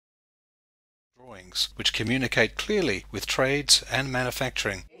drawings, which communicate clearly with trades and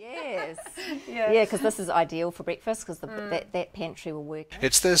manufacturing. Yes. Yeah, because this is ideal for breakfast because that pantry will work.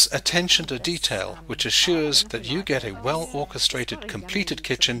 It's this attention to detail which assures that you get a well-orchestrated, completed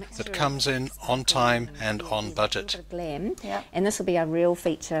kitchen that comes in on time and on budget. Glam, and this will be a real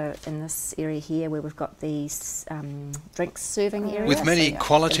feature in this area here where we've got these drinks serving area. With many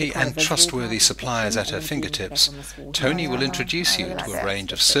quality and trustworthy suppliers at her fingertips, Tony will introduce you to a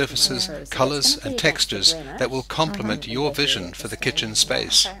range of surfaces, colours and textures that will complement your vision for the kitchen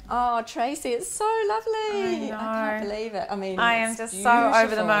space. Oh, Tracy, it's so lovely. I can't believe it. I mean, I am just so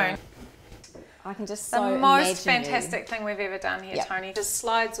over the moon. I can just the most fantastic thing we've ever done here, Tony. Just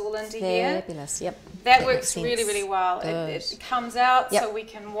slides all into here. Fabulous, yep. That works really, really well. It comes out so we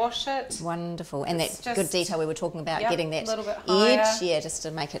can wash it. Wonderful. And that good detail we were talking about, getting that little bit edge, just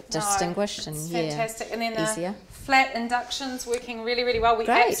to make it distinguished and fantastic. And then easier. The flat induction's working really, really well. We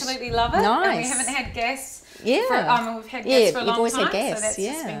absolutely love it. Nice. And we haven't had gas. Yeah. We've had gas for a long time. Always had gas. So that's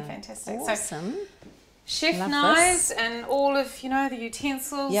just been fantastic. Awesome. So, chef knives and all of the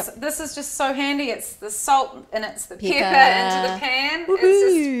utensils. This is just so handy. It's the salt and it's the pepper into the pan.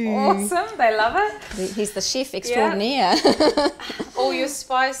 It's just awesome. They love it. He's the chef extraordinaire. All your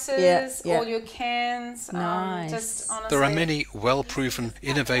spices, all your cans. Nice. Just honestly. There are many well-proven,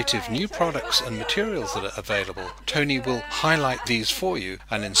 innovative new products and materials that are available. Tony will highlight these for you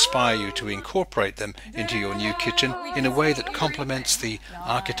and inspire you to incorporate them into your new kitchen in a way that complements the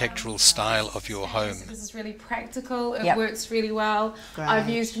architectural style of your home. This is really practical. It works really well. I've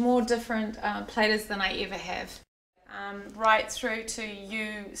used more different platters than I ever have. Right through to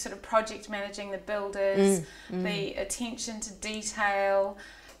you sort of project managing the builders, the attention to detail.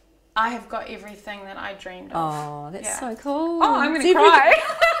 I have got everything that I dreamed of. Oh, that's so cool. Oh, I'm going to cry.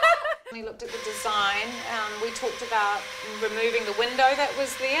 We looked at the design. We talked about removing the window that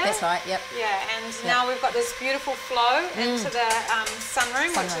was there. That's right, yep. Yeah, and now we've got this beautiful flow into the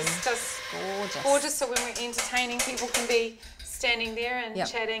sunroom, which is just gorgeous. So when we're entertaining, people can be standing there and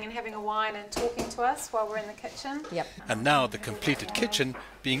chatting and having a wine and talking to us while we're in the kitchen. Yep. And now the completed kitchen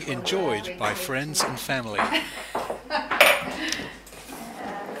being enjoyed by friends and family.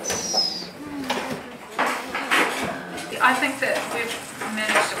 I think that we've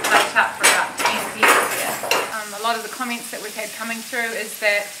managed to plate up for about 10 people here. A lot of the comments that we've had coming through is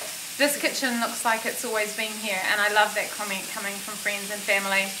that this kitchen looks like it's always been here, and I love that comment coming from friends and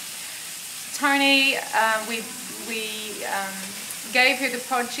family. Tony, we gave her the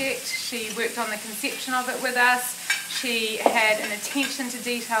project. She worked on the conception of it with us. She had an attention to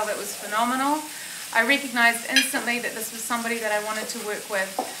detail that was phenomenal. I recognised instantly that this was somebody that I wanted to work with.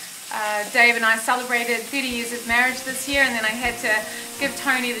 Dave and I celebrated 30 years of marriage this year, and then I had to give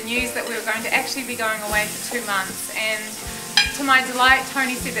Tony the news that we were going to actually be going away for 2 months. And to my delight,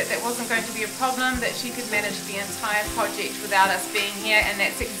 Tony said that that wasn't going to be a problem, that she could manage the entire project without us being here, and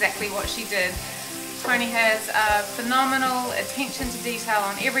that's exactly what she did. Tony has a phenomenal attention to detail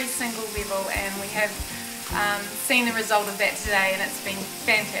on every single level, and we have seen the result of that today, and it's been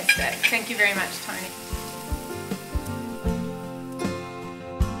fantastic. Thank you very much, Tony.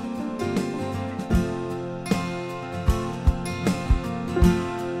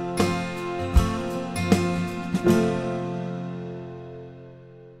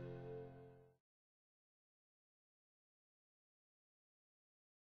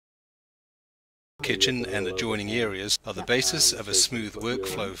 Kitchen and adjoining areas are the basis of a smooth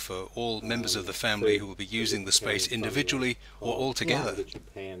workflow for all members of the family who will be using the space individually or all together.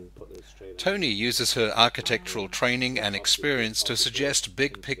 Tony uses her architectural training and experience to suggest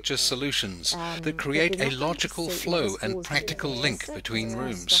big picture solutions that create a logical flow and practical link between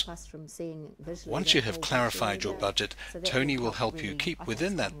rooms. Once you have clarified your budget, Tony will help you keep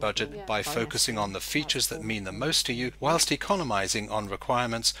within that budget by focusing on the features that mean the most to you, whilst economizing on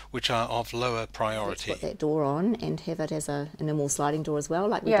requirements which are of lower priority. Put that door on and have it as a normal sliding door as well,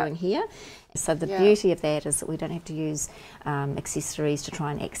 like we're doing here. So the beauty of that is that we don't have to use accessories to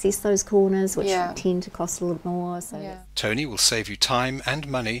try and access those corners, which tend to cost a little more. So Tony will save you time and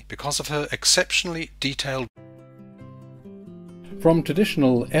money because of her exceptionally detailed. From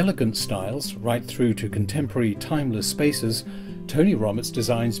traditional elegant styles right through to contemporary timeless spaces, Tony Roberts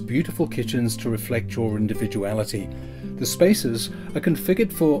designs beautiful kitchens to reflect your individuality. The spaces are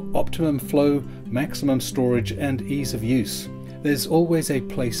configured for optimum flow, maximum storage and ease of use. There's always a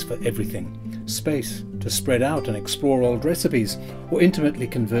place for everything. Space to spread out and explore old recipes or intimately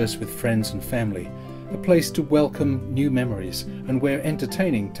converse with friends and family. A place to welcome new memories and where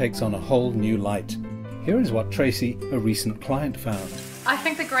entertaining takes on a whole new light. Here is what Tracy, a recent client, found. I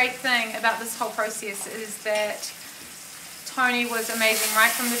think the great thing about this whole process is that Tony was amazing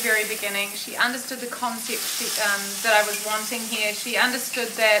right from the very beginning. She understood the concept that I was wanting here. She understood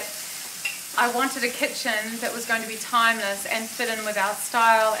that I wanted a kitchen that was going to be timeless and fit in with our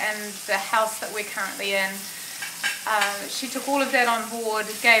style and the house that we're currently in. She took all of that on board,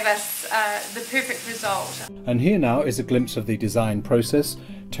 gave us the perfect result. And here now is a glimpse of the design process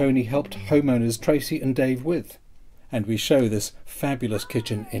Tony helped homeowners Tracy and Dave with. And we show this fabulous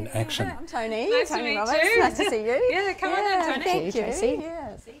kitchen in action. I'm Tony. Nice to Tony meet Roberts. you. Nice to see you. Yeah, come on in, Tony. Thank you, Tracy.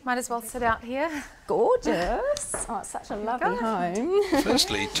 Yes. Might as well sit out here. Gorgeous. Oh, it's such a lovely home.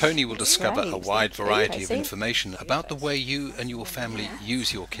 Firstly, Tony will discover a Great. wide variety of Tracy. information about the way you and your family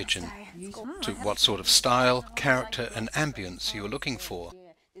use your kitchen, to what sort of style, character and ambience you are looking for.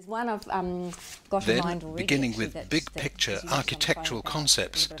 There's one I've got in mind Then, already, beginning actually, with big picture architectural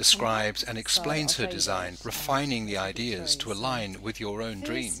concepts, describes and explains her design, refining the ideas to align with your own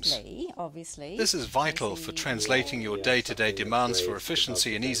dreams. This is vital for translating your day-to-day demands for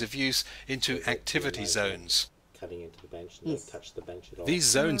efficiency and ease of use into activity zones. Cutting into the bench and don't touch the bench at all. These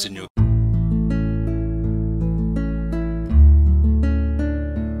zones in your